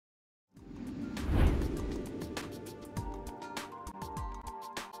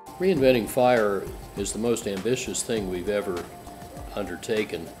Reinventing Fire is the most ambitious thing we've ever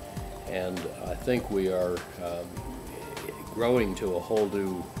undertaken, and I think we are growing to a whole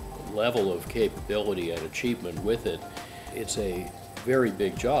new level of capability and achievement with it. It's a very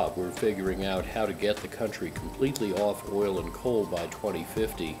big job. We're figuring out how to get the country completely off oil and coal by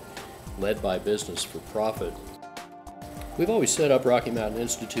 2050, led by business for profit. We've always set up Rocky Mountain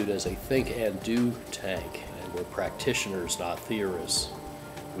Institute as a think and do tank, and we're practitioners, not theorists.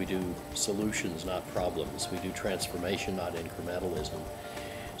 We do solutions, not problems. We do transformation, not incrementalism.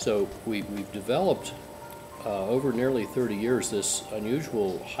 So we've developed over nearly 30 years this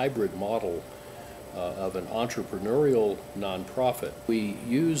unusual hybrid model of an entrepreneurial nonprofit. We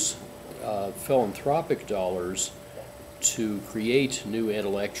use philanthropic dollars to create new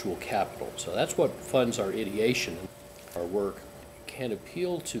intellectual capital. So that's what funds our ideation. Our work can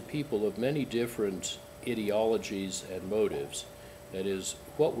appeal to people of many different ideologies and motives. That is,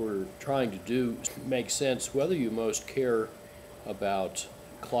 what we're trying to do makes sense whether you most care about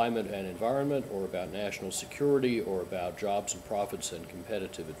climate and environment, or about national security, or about jobs and profits and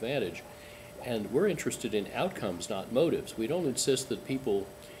competitive advantage. And we're interested in outcomes, not motives. We don't insist that people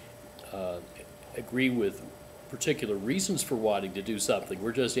agree with particular reasons for wanting to do something.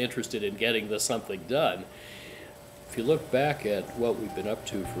 We're just interested in getting the something done. If you look back at what we've been up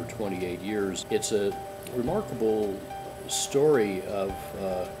to for 28 years, it's a remarkable story of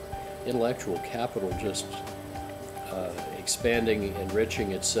intellectual capital just expanding,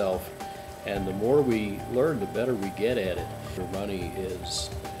 enriching itself, and the more we learn, the better we get at it. Your money is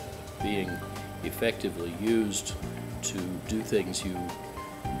being effectively used to do things you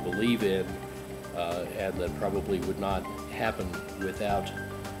believe in and that probably would not happen without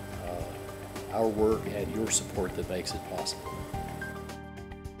our work and your support that makes it possible.